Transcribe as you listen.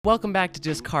Welcome back to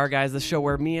Just Car Guys, the show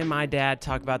where me and my dad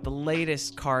talk about the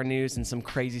latest car news and some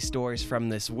crazy stories from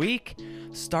this week.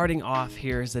 Starting off,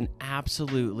 here is an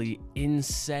absolutely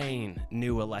insane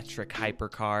new electric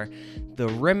hypercar, the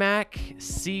Rimac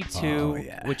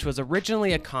C2, which was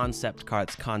originally a concept car.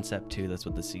 It's Concept 2, that's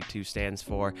what the C2 stands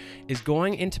for, is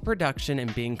going into production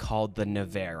and being called the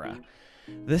Nevera.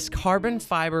 This carbon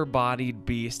fiber bodied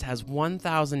beast has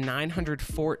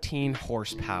 1,914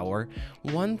 horsepower,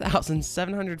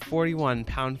 1,741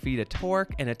 pound-feet of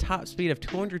torque, and a top speed of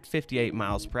 258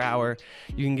 miles per hour.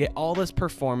 You can get all this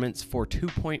performance for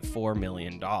 $2.4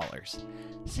 million.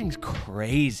 This thing's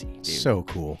crazy, dude. So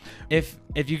cool. If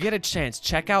you get a chance,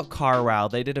 check out CarWow.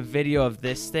 They did a video of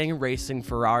this thing racing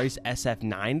Ferrari's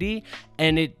SF90,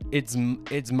 and it's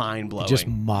mind-blowing. It just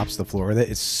mops the floor with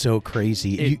it. It's so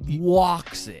crazy. It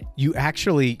walks it. You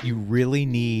really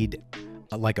need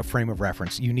like a frame of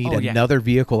reference. You need another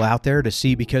vehicle out there to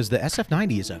see, because the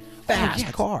SF90 is a fast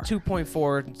car.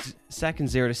 2.4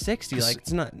 seconds 0 to 60. Like,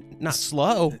 it's not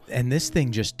slow. And this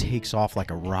thing just takes off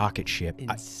like a rocket ship.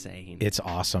 Insane. It's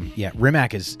awesome. Yeah,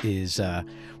 Rimac is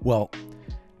well,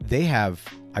 they have,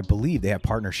 I believe they have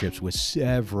partnerships with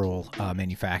several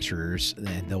manufacturers,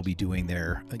 and they'll be doing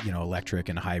their electric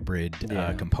and hybrid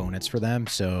components for them.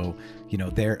 So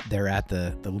they're at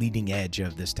the leading edge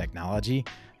of this technology.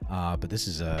 But this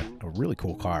is a really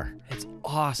cool car. It's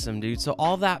awesome, dude. So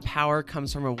all that power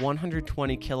comes from a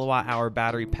 120 kilowatt hour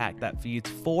battery pack that feeds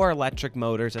 4 electric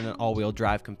motors in an all-wheel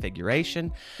drive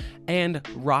configuration and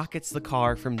rockets the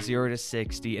car from 0 to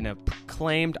 60 in a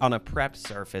claimed, on a prepped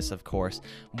surface, of course,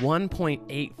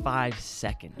 1.85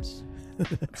 seconds.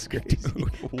 That's crazy.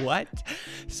 Dude, what?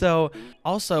 So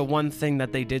also one thing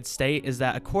that they did state is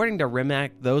that according to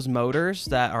Rimac, those motors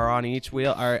that are on each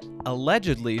wheel are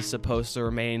allegedly supposed to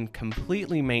remain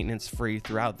completely maintenance free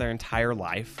throughout their entire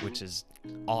life, which is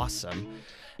awesome.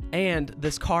 And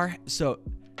this car, so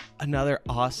another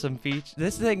awesome feature,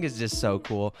 this thing is just so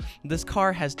cool. This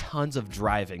car has tons of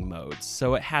driving modes.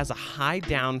 So it has a high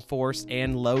downforce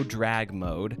and low drag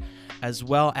mode, as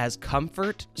well as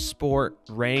comfort, sport,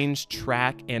 range,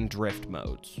 track, and drift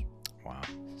modes. Wow.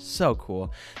 So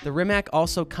cool. The Rimac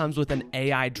also comes with an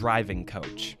AI driving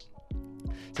coach.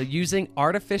 So using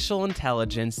artificial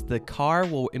intelligence, the car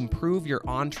will improve your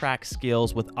on-track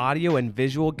skills with audio and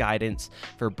visual guidance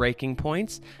for braking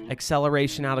points,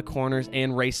 acceleration out of corners,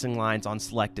 and racing lines on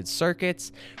selected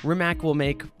circuits. Rimac will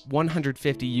make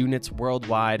 150 units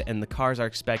worldwide, and the cars are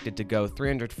expected to go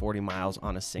 340 miles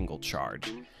on a single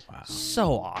charge. Wow.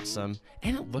 So awesome.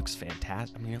 And it looks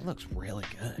fantastic. I mean, it looks really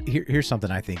good. Here's something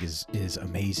I think is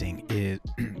amazing.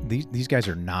 These guys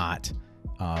are not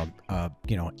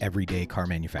everyday car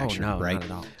manufacturer, right? Not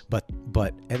at all.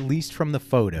 But at least from the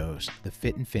photos, the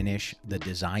fit and finish, the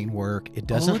design work, it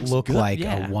doesn't look good, like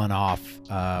a one-off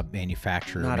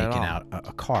manufacturer Not making out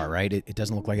a car, right? It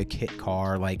doesn't look like a kit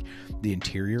car. Like, the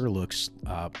interior looks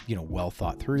well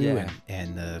thought through,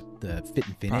 and the fit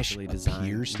and finish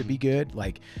appears to be good.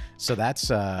 Like, so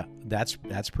that's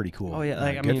pretty cool. Oh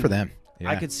yeah, good for them. Yeah.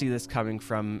 I could see this coming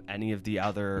from any of the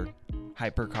other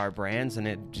hypercar brands, and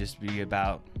it'd just be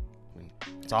about,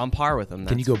 it's on par with them.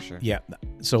 That's Can you go? For sure. Yeah.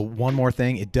 So one more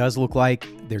thing, it does look like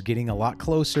they're getting a lot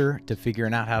closer to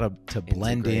figuring out how to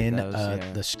blend in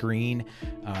the screen,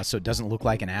 so it doesn't look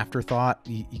like an afterthought.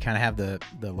 You kind of have the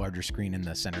larger screen in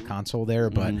the center console there,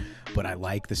 but I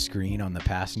like the screen on the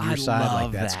passenger side.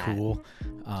 Like, that's cool.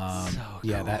 So cool.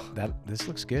 Yeah, this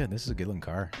looks good. This is a good looking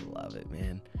car. I love it,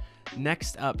 man.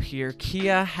 Next up here,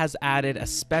 Kia has added a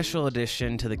special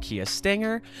edition to the Kia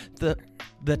Stinger, the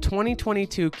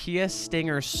 2022 Kia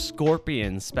Stinger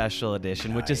Scorpion Special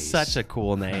Edition, which is such a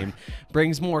cool name.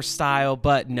 Brings more style,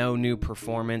 but no new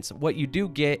performance. What you do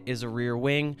get is a rear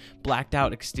wing, blacked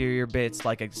out exterior bits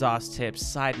like exhaust tips,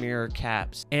 side mirror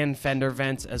caps, and fender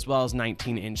vents, as well as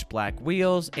 19-inch black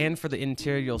wheels. And for the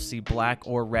interior, you'll see black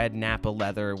or red Napa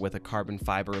leather with a carbon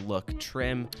fiber look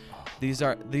trim. These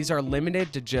are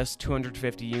limited to just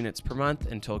 250 units per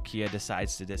month until Kia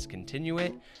decides to discontinue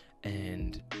it,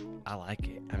 and I like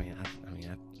it. I mean,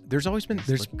 there's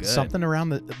something around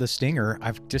the Stinger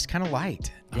I've just kind of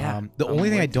liked. Yeah, the only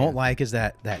thing I don't like is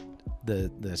that the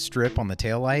strip on the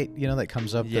taillight, that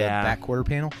comes up the back quarter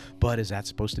panel. But is that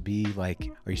supposed to be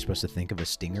like? Are you supposed to think of a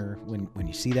Stinger when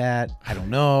you see that? I don't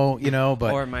know.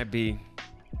 But or it might be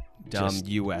dumb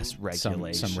U.S.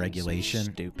 regulation. Some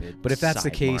regulation. Stupid. But if that's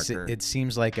the case, marker. it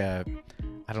seems like a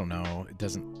I don't know. It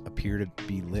doesn't appear to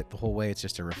be lit the whole way. It's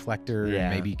just a reflector. Yeah.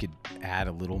 And maybe you could add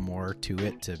a little more to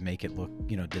it to make it look,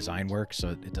 design work,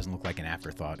 so it doesn't look like an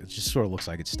afterthought. It just sort of looks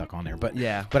like it's stuck on there. But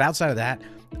Yeah. But outside of that,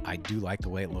 I do like the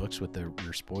way it looks with the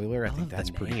rear spoiler. I think love the that's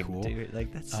pretty name, cool. dude.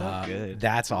 Like, that's so good.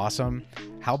 That's awesome.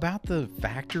 How about the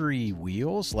factory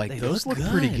wheels? Like, They those look look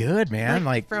pretty good, man.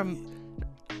 Like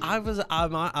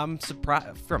I'm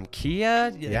surprised from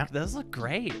Kia. Yeah. Those look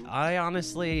great. I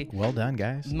honestly, well done,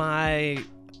 guys.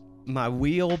 my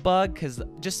wheel bug, because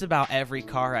just about every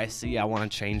car I see, I want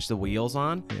to change the wheels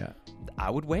on. Yeah. I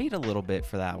would wait a little bit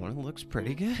for that one. It looks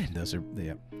pretty good. Those are,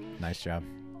 yeah, nice job.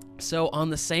 So on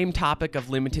the same topic of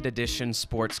limited edition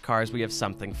sports cars, we have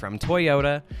something from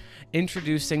Toyota.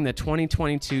 Introducing the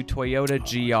 2022 Toyota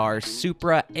GR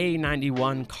Supra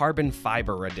A91 Carbon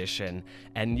Fiber Edition.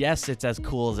 And yes, it's as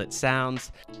cool as it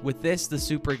sounds. With this, the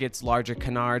Supra gets larger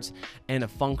canards and a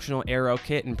functional aero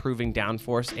kit, improving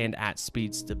downforce and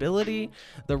at-speed stability.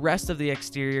 The rest of the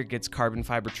exterior gets carbon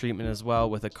fiber treatment as well,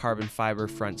 with a carbon fiber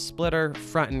front splitter,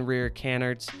 front and rear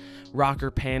canards,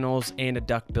 rocker panels, and a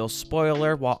duckbill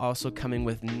spoiler, while also coming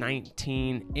with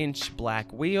 19-inch black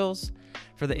wheels.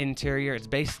 For the interior, it's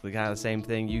basically kind of the same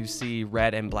thing. You see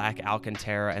red and black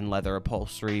Alcantara and leather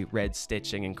upholstery, red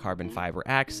stitching, and carbon fiber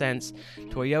accents.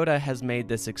 Toyota has made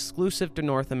this exclusive to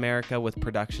North America, with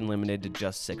production limited to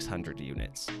just 600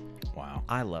 units. Wow.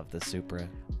 I love the Supra.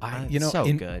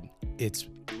 Good.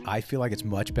 I feel like it's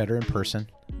much better in person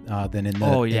than in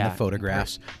the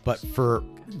photographs. But for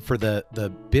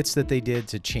the bits that they did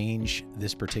to change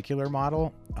this particular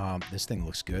model, this thing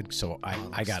looks good. So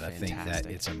I gotta think that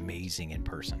it's amazing in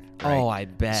person. Right? Oh, I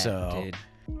bet, dude.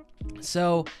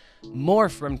 So, more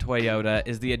from Toyota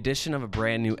is the addition of a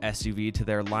brand new SUV to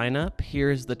their lineup.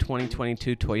 Here's the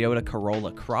 2022 Toyota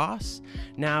Corolla Cross.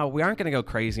 Now, we aren't going to go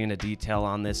crazy into detail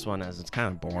on this one, as it's kind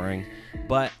of boring,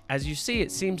 but as you see,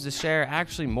 it seems to share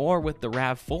actually more with the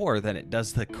RAV4 than it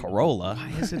does the Corolla.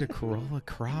 Why is it a Corolla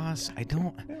Cross?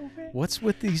 What's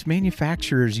with these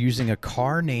manufacturers using a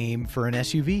car name for an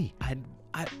SUV?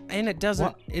 And it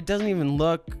doesn't even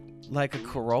look like a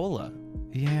Corolla.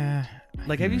 Yeah.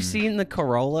 Like, have you seen the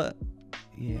Corolla?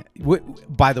 Yeah.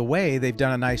 By the way, they've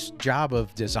done a nice job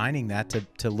of designing that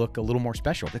to look a little more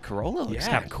special. The Corolla looks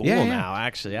kind of cool Yeah. now,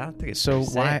 actually. I think it's so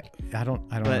pretty why sick. I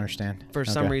don't understand. For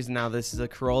some reason now this is a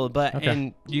Corolla,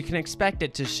 and you can expect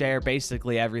it to share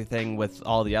basically everything with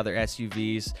all the other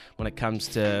SUVs when it comes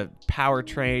to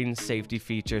powertrain, safety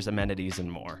features, amenities,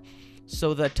 and more.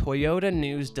 So the Toyota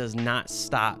news does not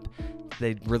stop.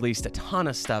 They released a ton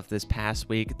of stuff this past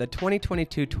week. The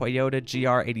 2022 Toyota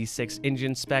GR86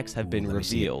 engine specs have been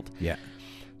revealed. Yeah.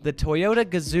 The Toyota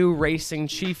Gazoo Racing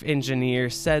chief engineer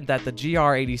said that the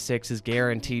GR86 is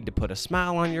guaranteed to put a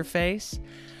smile on your face.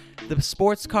 The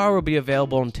sports car will be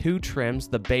available in two trims,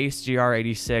 the base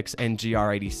GR86 and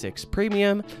GR86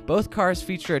 Premium. Both cars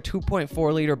feature a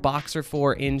 2.4-liter Boxer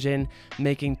 4 engine,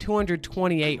 making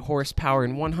 228 horsepower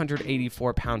and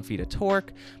 184 pound-feet of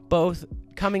torque,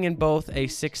 coming in both a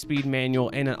 6-speed manual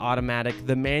and an automatic.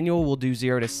 The manual will do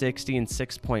 0 to 60 in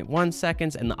 6.1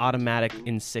 seconds, and the automatic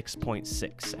in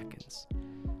 6.6 seconds.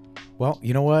 Well,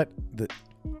 you know what?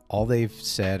 All they've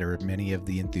said, or many of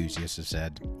the enthusiasts have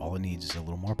said, all it needs is a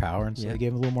little more power, and so they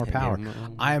gave it a little more power.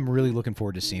 I am really looking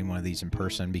forward to seeing one of these in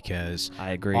person, because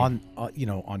I agree.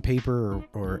 On paper,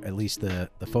 or at least the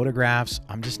photographs,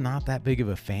 I'm just not that big of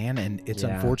a fan, and it's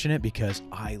unfortunate because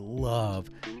I love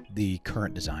the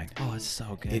current design. Oh, it's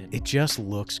so good. It just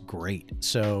looks great.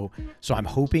 So I'm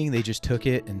hoping they just took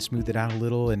it and smoothed it out a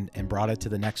little and brought it to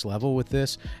the next level with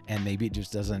this, and maybe it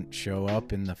just doesn't show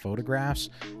up in the photographs.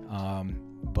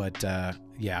 But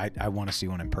I want to see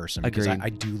one in person, because I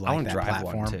do like that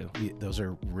platform. Too. Those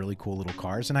are really cool little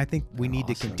cars, and I think we need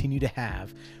to continue to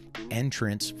have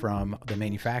entrants from the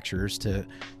manufacturers to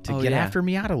get after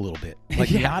Miata a little bit. Like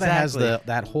Miata has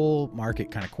that whole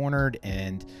market kind of cornered,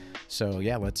 and so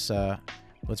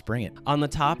let's bring it. On the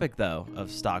topic though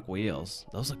of stock wheels,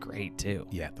 those look great too.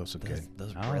 Yeah, those look good.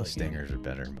 Those are really Stingers are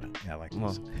better, but I like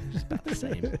those. It's about the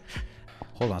same.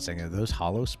 Hold on a second. Are those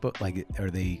hollow are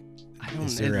they? I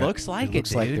don't know. It looks like it,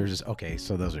 dude. Like there's okay,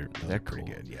 so they're pretty cool.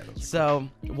 good. Yeah. So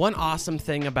one awesome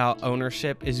thing about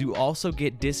ownership is you also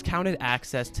get discounted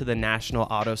access to the National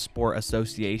Auto Sport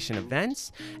Association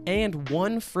events and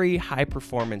one free high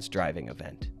performance driving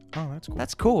event. Oh, that's cool.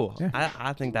 That's cool. Yeah.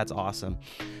 I think that's awesome.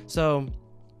 So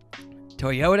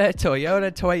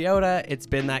Toyota. It's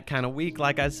been that kind of week,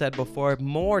 like I said before.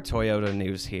 More Toyota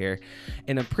news here.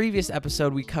 In a previous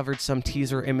episode, we covered some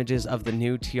teaser images of the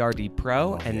new TRD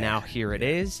Pro, now here it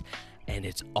is. and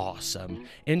it's awesome.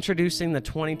 Introducing the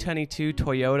 2022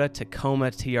 Toyota Tacoma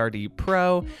TRD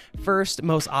Pro. First,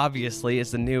 most obviously,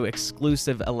 is the new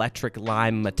exclusive electric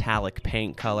lime metallic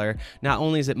paint color. Not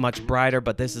only is it much brighter,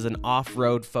 but this is an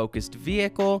off-road focused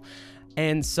vehicle.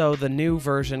 And so the new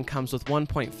version comes with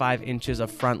 1.5 inches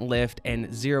of front lift and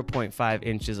 0.5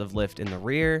 inches of lift in the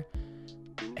rear.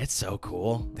 It's so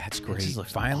cool. That's great.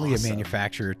 Finally, awesome. A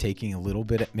manufacturer taking a little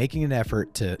bit, making an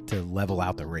effort to level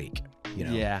out the rake. You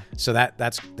know? Yeah. So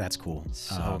that's cool.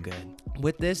 So good.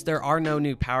 With this, there are no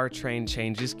new powertrain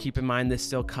changes. Keep in mind, this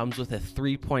still comes with a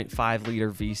 3.5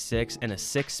 liter V6 and a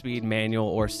 6-speed manual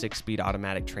or 6-speed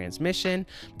automatic transmission.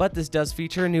 But this does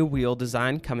feature a new wheel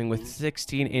design, coming with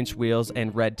 16-inch wheels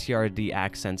and red TRD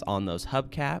accents on those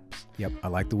hubcaps. Yep, I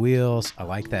like the wheels. I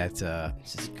like that.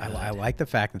 I like the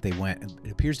fact that they went.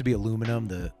 It appears to be aluminum.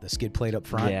 The skid plate up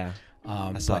front. Yeah.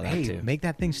 I saw that too. Make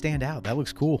that thing stand out. That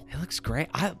looks cool. It looks great.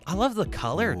 I love the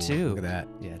color too. Look at that.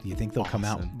 Yeah. You think they'll come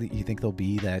out? You think they'll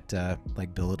be that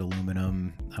like billet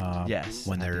aluminum? Yes.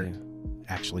 When they're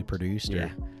actually produced. Yeah.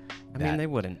 I mean, they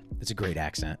wouldn't. It's a great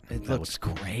accent. It looks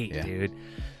great, dude.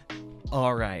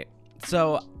 All right.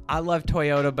 So I love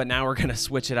Toyota, but now we're going to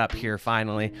switch it up here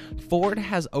finally. Ford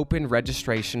has opened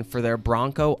registration for their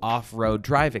Bronco Off-Road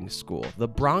Driving School. The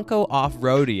Bronco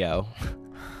Off-Rodeo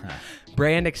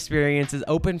brand experience is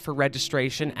open for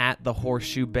registration at the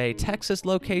Horseshoe Bay, Texas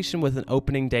location with an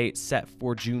opening date set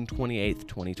for June 28th,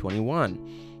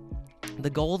 2021.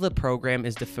 The goal of the program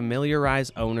is to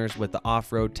familiarize owners with the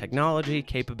off-road technology,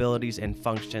 capabilities, and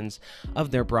functions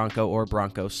of their Bronco or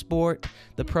Bronco Sport.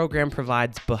 The program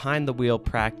provides behind-the-wheel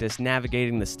practice,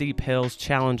 navigating the steep hills,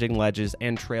 challenging ledges,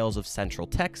 and trails of central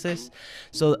Texas.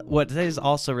 So what is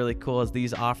also really cool is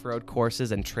these off-road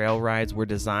courses and trail rides were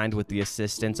designed with the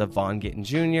assistance of Vaughn Gittin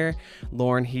Jr.,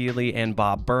 Lauren Healy, and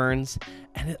Bob Burns.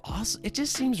 And it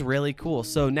just seems really cool.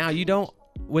 So now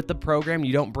with the program,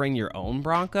 you don't bring your own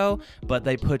Bronco, but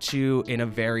they put you in a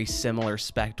very similar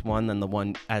spec one than the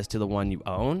one you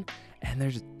own.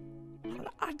 And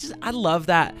I love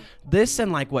that. This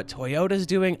and like what Toyota's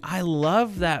doing, I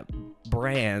love that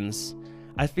brands,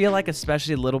 I feel like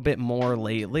especially a little bit more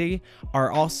lately,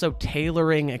 are also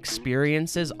tailoring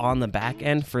experiences on the back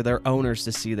end for their owners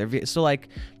to see their so like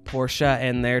Porsche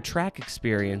and their track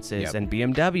experiences, and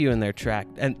BMW and their track,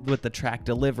 and with the track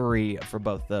delivery for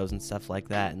both those and stuff like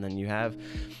that. And then you have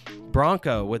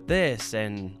Bronco with this,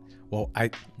 and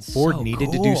Ford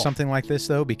needed to do something like this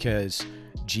though, because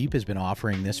Jeep has been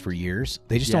offering this for years.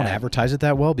 They just don't advertise it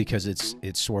that well because it's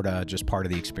sort of just part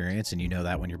of the experience, and you know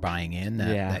that when you're buying in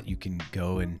that you can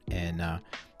go and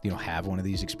have one of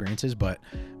these experiences, but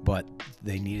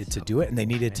they needed to do it, and they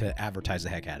needed to advertise the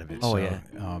heck out of it.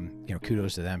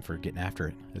 Kudos to them for getting after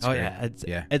it.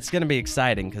 It's going to be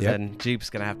exciting because then Jeep's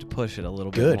going to have to push it a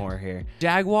little bit more here.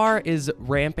 Jaguar is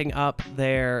ramping up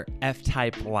their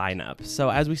F-Type lineup. So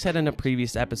as we said in a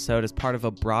previous episode, as part of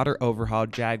a broader overhaul,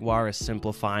 Jaguar is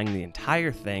simplifying the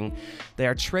entire thing. They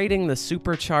are trading the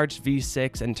supercharged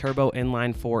V6 and turbo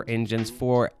inline-4 engines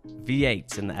for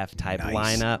V8s in the F-Type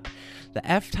lineup. The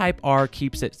F-Type R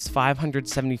keeps its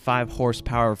 575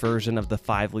 horsepower version of the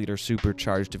 5-liter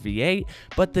supercharged V8,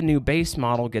 but the new base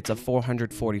model gets a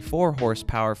 444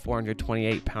 horsepower,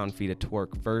 428 pound-feet of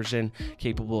torque version,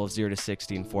 capable of 0 to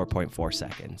 60 in 4.4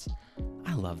 seconds.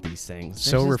 I love these things.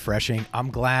 So refreshing.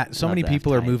 I'm glad so many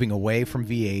people are moving away from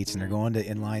V8s and they're going to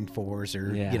inline 4s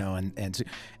or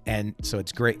and so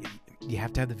it's great. You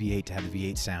have to have the V8 to have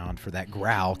the V8 sound for that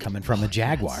growl coming from the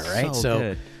Jaguar, right?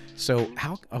 So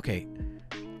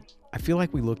I feel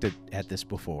like we looked at this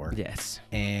before. Yes.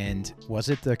 And was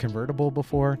it the convertible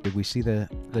before? Did we see the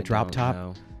drop top?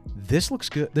 Know. This looks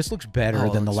good. This looks better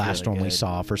than the last one we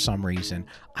saw for some reason.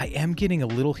 I am getting a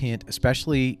little hint,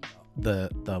 especially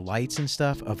the lights and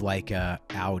stuff, of like a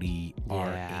Audi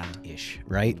R8-ish,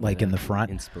 right? Like in the front.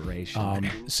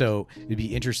 Inspiration. So it'd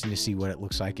be interesting to see what it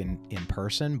looks like in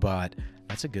person, but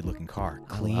that's a good looking car.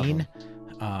 Clean.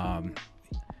 I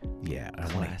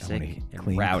want a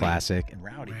clean, classic, and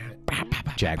rowdy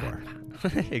Jaguar.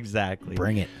 Exactly.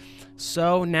 Bring it.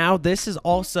 So now this is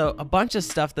also a bunch of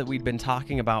stuff that we'd been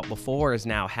talking about before is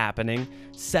now happening.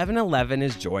 7-Eleven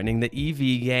is joining the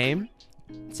EV game.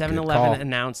 7-Eleven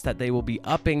announced that they will be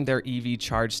upping their EV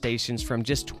charge stations from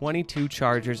just 22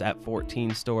 chargers at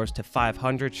 14 stores to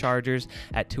 500 chargers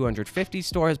at 250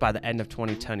 stores by the end of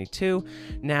 2022.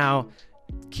 Now,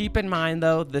 keep in mind,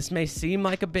 though, this may seem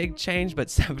like a big change, but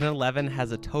 7-Eleven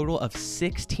has a total of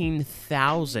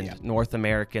 16,000 North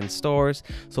American stores,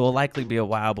 so it'll likely be a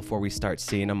while before we start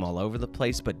seeing them all over the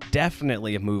place, but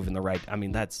definitely a move in the right. I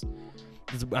mean, that's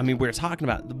I mean, we're talking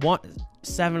about the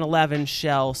 7-Eleven,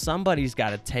 Shell. Somebody's got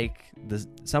to take this.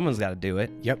 Someone's got to do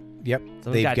it. Yep.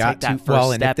 So They've got got to to. take that first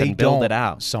Well, and if step they and build don't, it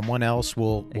out. someone else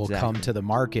will come Exactly. to the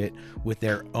market with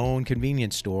their own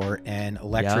convenience store and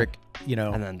electric,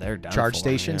 And then they're done charge for,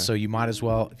 stations. yeah. So you might as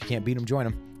well, if you can't beat them, join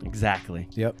them. Exactly.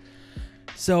 Yep.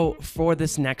 So for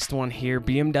this next one here,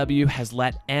 BMW has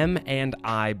let M and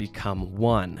I become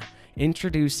one.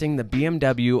 Introducing the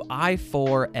BMW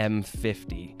i4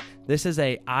 M50. This is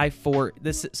a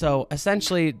i4. So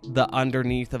essentially, the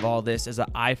underneath of all this is an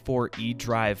i4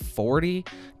 eDrive 40,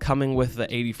 coming with the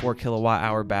 84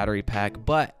 kilowatt-hour battery pack,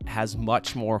 but has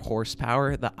much more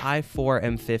horsepower. The i4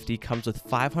 M50 comes with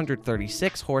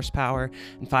 536 horsepower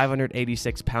and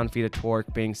 586 pound-feet of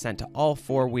torque, being sent to all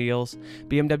four wheels.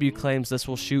 BMW claims this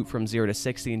will shoot from 0 to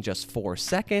 60 in just 4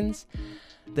 seconds.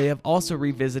 They have also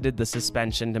revisited the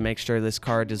suspension to make sure this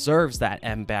car deserves that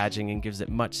M badging and gives it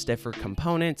much stiffer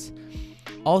components.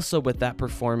 Also, with that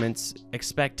performance,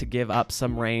 expect to give up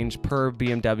some range. Per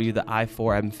BMW, the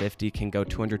i4 M50 can go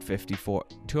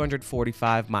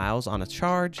 245 miles on a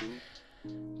charge.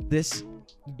 This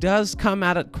does come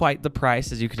out at quite the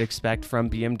price, as you could expect from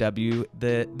BMW.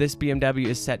 This BMW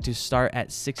is set to start at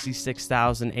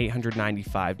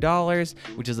 $66,895,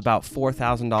 which is about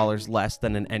 $4,000 less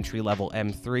than an entry-level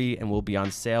M3, and will be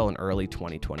on sale in early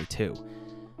 2022.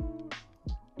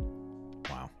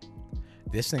 Wow.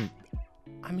 This thing,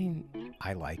 I mean,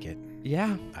 I like it.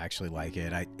 yeah. I actually like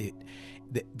it.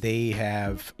 They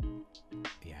have,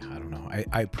 I don't know.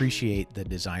 I appreciate the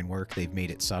design work. They've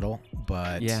made it subtle,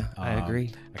 but Yeah, I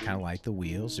agree. I kind of like the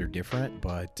wheels. They're different,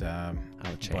 but I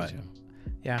would change them.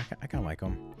 yeah, I kind of like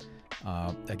them.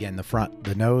 Again,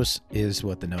 the nose is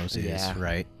what the nose is, Yeah.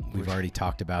 right? We've already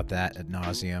talked about that ad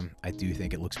nauseum. I do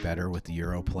think it looks better with the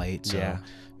Euro plate. So Yeah.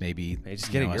 maybe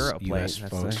just get a Euro plate. US That's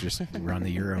folks it. just run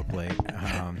the Euro plate.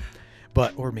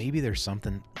 Or maybe there's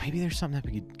something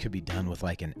that could be done with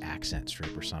like an accent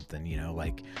strip or something,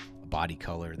 like a body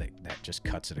color that just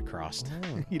cuts it across.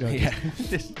 Yeah.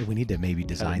 We need to maybe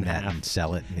design that and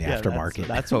sell it in the aftermarket.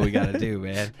 That's what we got to do,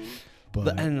 man.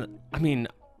 But And I mean,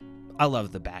 I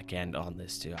love the back end on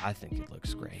this too. I think it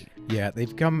looks great. yeah,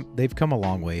 they've come a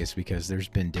long ways because there's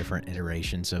been different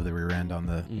iterations of the rear end on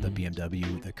the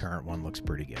BMW. The current one looks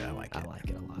pretty good. I like it. I like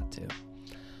it a lot too.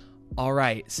 All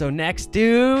right, so next,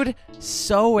 dude,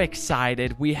 so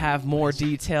excited. We have more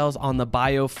details on the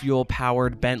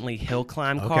biofuel-powered Bentley Hill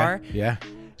Climb car. Yeah.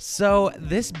 So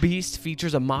this beast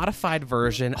features a modified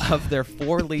version of their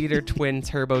 4-liter twin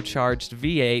turbocharged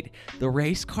V8. The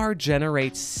race car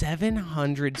generates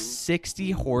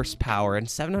 760 horsepower and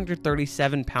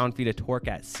 737 pound-feet of torque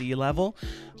at sea level.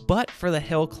 But for the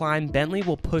hill climb, Bentley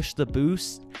will push the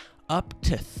boost up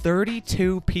to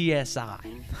 32 PSI.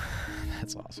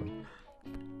 That's awesome.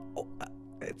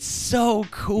 It's so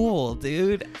cool,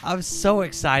 dude. I'm so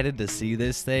excited to see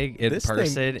this thing in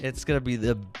person. It's going to be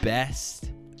the best.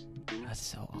 That's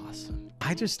so awesome.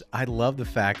 I love the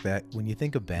fact that when you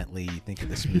think of Bentley, you think of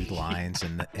the smooth lines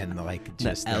and like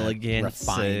just the elegance,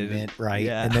 refinement, right?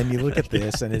 Yeah. And then you look at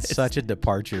this, and it's such a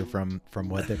departure from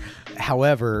what they.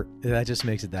 However, that just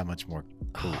makes it that much more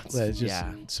cool. It's just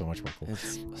so much more cool.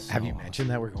 Have you mentioned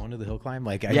that we're going to the hill climb?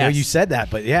 Like I know you said that,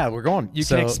 but yeah, we're going. You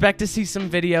can expect to see some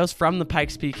videos from the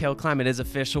Pikes Peak Hill Climb. It is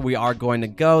official. We are going to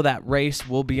go. That race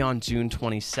will be on June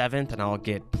 27th, and I'll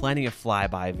get plenty of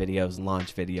flyby videos and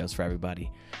launch videos for everybody.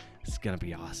 It's going to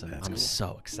be awesome. I'm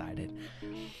so excited.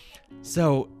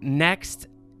 So next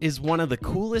is one of the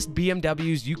coolest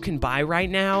BMWs you can buy right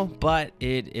now, but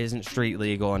it isn't street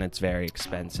legal and it's very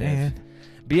expensive. Man.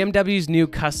 BMW's new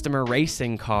customer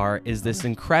racing car is this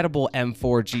incredible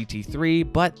M4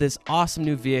 GT3, but this awesome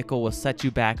new vehicle will set you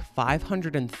back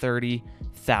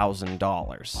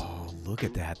 $530,000. Oh, look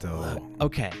at that though.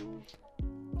 Okay.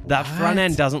 That front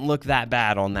end doesn't look that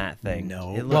bad on that thing.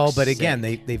 No. It Well, looks but again,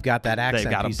 sick. they've got that accent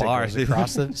They've got a piece that bar goes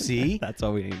across the see. That's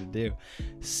what we need to do.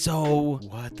 So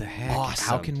What the heck? awesome.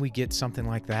 How can we get something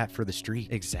like that for the street?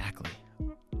 Exactly.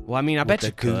 Well, I mean, I bet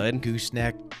you could.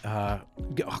 Gooseneck.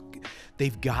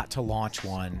 They've got to launch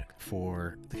one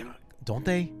for. Don't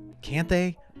they? Can't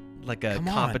they? Like a Come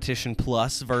on. competition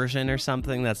plus version or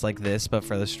something that's like this, but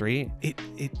for the street. I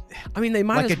I mean, they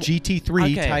might like a as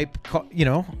GT3 Okay. type.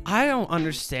 I don't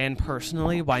understand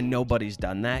personally why nobody's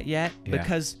done that yet. Yeah.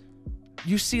 Because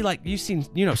you've seen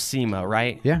SEMA,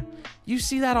 right? Yeah. You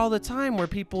see that all the time where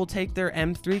people take their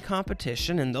M3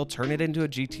 competition and they'll turn it into a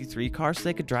GT3 car so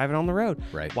they could drive it on the road.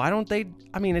 Right. Why don't they?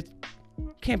 I mean, it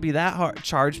can't be that hard.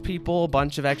 Charge people a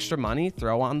bunch of extra money,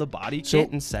 throw on the body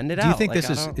kit, and send it out. Do you think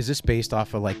Like, is this based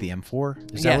off of like the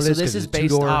M4? Is yeah, that what so it is? this 'Cause is it's a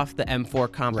based two-door? off the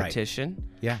M4 competition.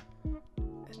 Yeah.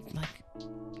 Like,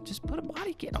 just put a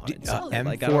body kit on it. Sell it. M4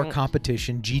 Like, I don't-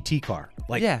 competition GT car.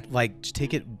 Like, Yeah. like just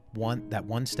take it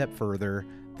one step further.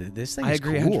 This thing I is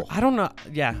agree. cool. I don't know.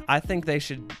 Yeah, I think they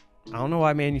should. I don't know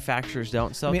why manufacturers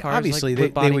don't sell I mean, cars. obviously like, with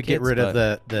they body would get kits, rid of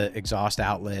but- the exhaust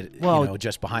outlet, Well,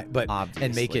 just behind, and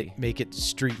obviously. make it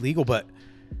street legal. But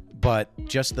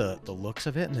just the looks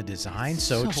of it and the design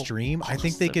so So extreme. I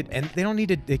think they awesome. could, and they don't need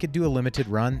to. They could do a limited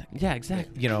run. Yeah,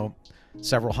 exactly.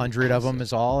 Several hundred of them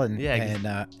is all, and Yeah, and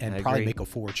I probably agree. make a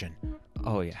fortune.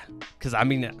 Oh yeah, because I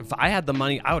mean, if I had the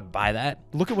money, I would buy that.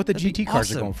 Look at what the That'd be GT cars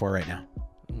are awesome. going for right now.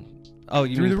 Oh,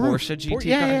 you Through mean the roof. Porsche GT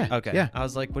Yeah, car? yeah, Okay. yeah. I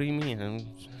was like, what do you mean?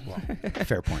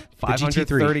 Fair point. The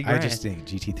 530 GT3. I grand. just think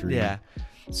GT3. Yeah.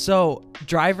 So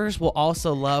drivers will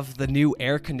also love the new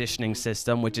air conditioning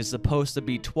system, which is supposed to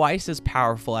be twice as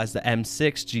powerful as the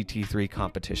M6 GT3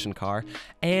 competition car.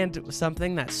 And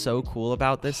something that's so cool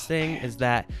about this thing is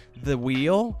that the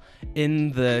wheel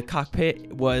in the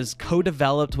cockpit was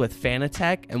co-developed with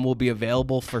Fanatec and will be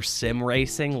available for sim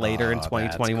racing later in Oh, that's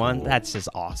 2021. cool. That's just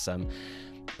awesome.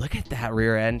 Look at that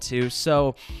rear end too.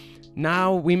 So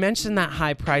now, we mentioned that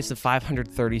high price of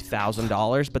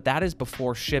 $530,000, but that is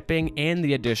before shipping and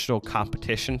the additional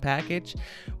competition package,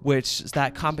 which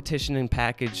that competition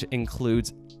package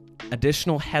includes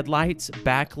additional headlights,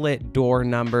 backlit door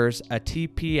numbers, a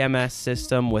TPMS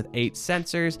system with 8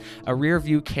 sensors, a rear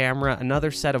view camera,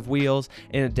 another set of wheels,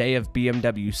 and a day of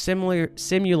BMW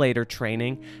simulator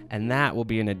training, and that will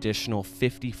be an additional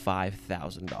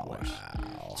 $55,000.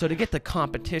 Wow. So to get the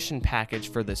competition package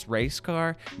for this race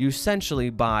car, you essentially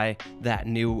buy that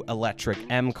new electric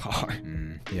M car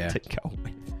Yeah. to go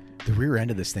with. The rear end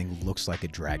of this thing looks like a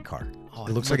drag car. Oh,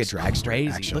 it looks like a dragster.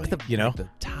 crazy. Actually, Look at the, like the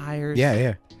tires. Yeah,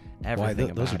 yeah. Everything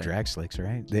Why, those are about it. drag slicks,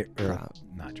 right? They're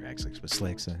not drag slicks, but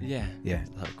slicks. Yeah. Yeah.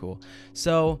 Oh, cool.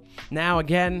 So now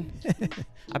again,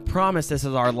 I promise this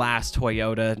is our last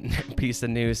Toyota piece of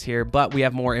news here, but we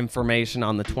have more information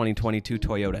on the 2022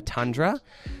 Toyota Tundra.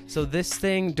 So this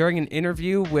thing, during an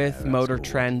interview with Motor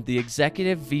Trend, the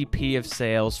executive VP of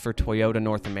sales for Toyota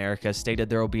North America stated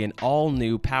there will be an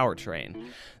all-new powertrain.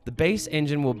 The base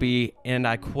engine will be, and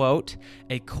I quote,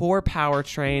 a core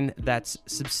powertrain that's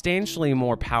substantially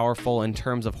more powerful in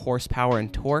terms of horsepower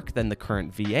and torque than the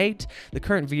current V8. The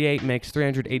current V8 makes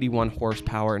 381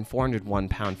 horsepower and 401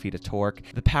 pound-feet of torque.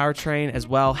 The powertrain as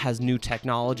well has new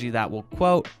technology that will,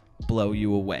 quote, blow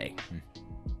you away.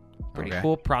 Pretty Okay.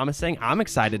 cool, promising. I'm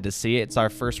excited to see it. It's our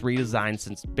first redesign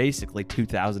since basically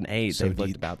 2008. So They've do looked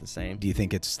you- about the same. Do you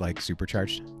think it's like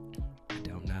supercharged? I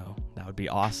don't know. That would be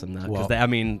awesome though, Well, because I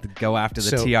mean, go after the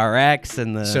so- TRX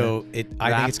and the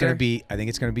I think it's gonna Raptor? be. I think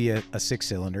it's gonna be a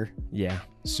 6-cylinder yeah,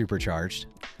 supercharged.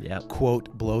 yep. Quote,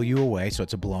 blow you away. So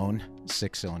it's a blown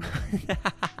 6-cylinder.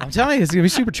 I'm telling you, it's gonna be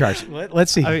supercharged.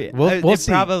 Let's see. I mean, we'll it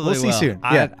see. Probably We'll see will. soon.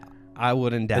 Yeah. I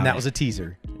wouldn't doubt. And that it. was a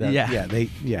teaser. Yeah.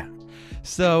 Yeah.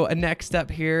 So next up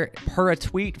here, per a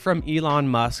tweet from Elon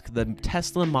Musk, the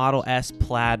Tesla Model S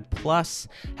Plaid Plus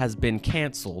has been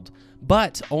canceled,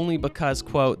 but only because,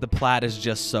 quote, the Plaid is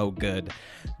just so good.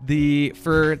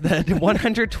 For the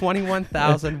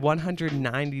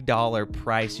 $121,190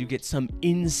 price, you get some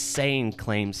insane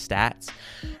claim stats.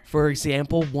 For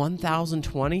example,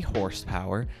 1,020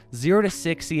 horsepower, 0 to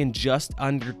 60 in just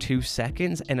under 2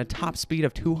 seconds, and a top speed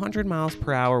of 200 miles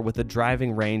per hour with a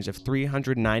driving range of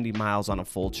 390 miles on a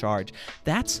full charge.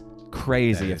 That's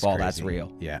crazy That if is all that's crazy.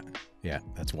 real. Yeah.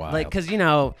 That's wild. Like, because,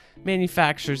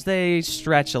 manufacturers, they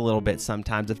stretch a little bit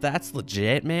sometimes. If that's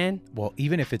legit, man. well,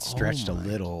 even if it's stretched a my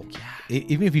little,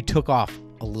 even if you took off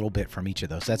a little bit from each of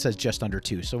those, that says just under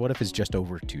 2. So what if it's just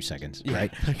over 2 seconds, Yeah.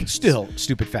 right? Still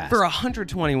stupid fast. For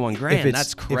 121 grand,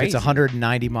 that's crazy. If it's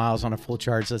 190 miles on a full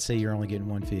charge, let's say you're only getting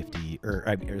 150, or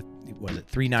was it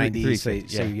 390? 350,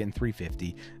 Say you're getting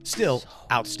 350. Still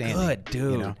outstanding. Good,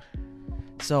 dude.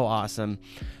 So awesome.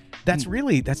 That's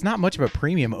not much of a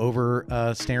premium over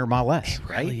Standard Model S,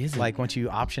 right? really isn't. Like once you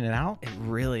option it out. It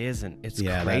really isn't. It's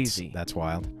Yeah, crazy. that's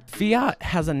wild. Fiat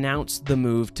has announced the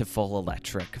move to full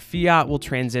electric. Fiat will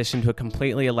transition to a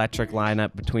completely electric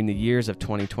lineup between the years of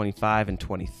 2025 and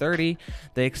 2030.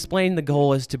 They explained the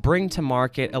goal is to bring to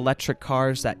market electric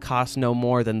cars that cost no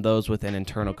more than those with an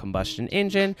internal combustion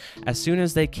engine as soon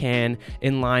as they can,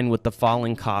 in line with the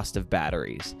falling cost of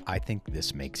batteries. I think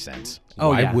this makes sense.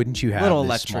 Oh, Why yeah. wouldn't you have Little this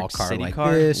electric small car city like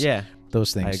car? this? Yeah.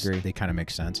 Those things, I agree. they kind of make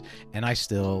sense. And I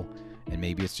still, And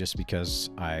maybe it's just because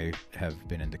I have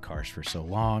been into cars for so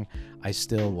long. I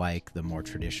still like the more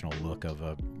traditional look of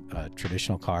a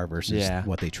traditional car versus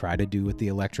what they try to do with the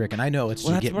electric. And I know it's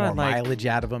to get more mileage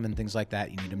out of them and things like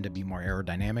that. You need them to be more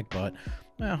aerodynamic, but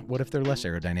what if they're less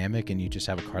aerodynamic and you just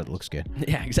have a car that looks good?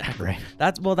 Yeah, exactly. Right.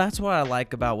 That's what I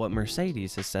like about what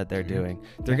Mercedes has said they're doing.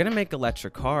 They're going to make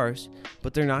electric cars,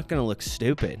 but they're not going to look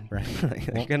stupid. Right.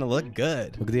 They're going to look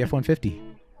good. Look at the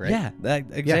F-150. Right? Yeah, that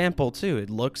example too. It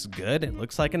looks good. It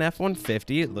looks like an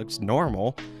F-150. It looks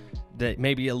normal. That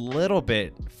maybe a little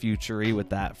bit futury with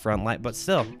that front light, but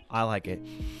still, I like it.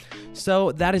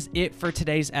 So that is it for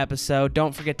today's episode.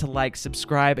 Don't forget to like,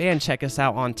 subscribe, and check us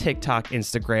out on TikTok,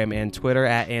 Instagram, and Twitter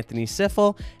at Anthony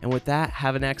Siffel. And with that,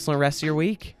 have an excellent rest of your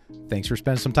week. Thanks for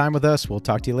spending some time with us. We'll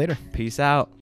talk to you later. Peace out.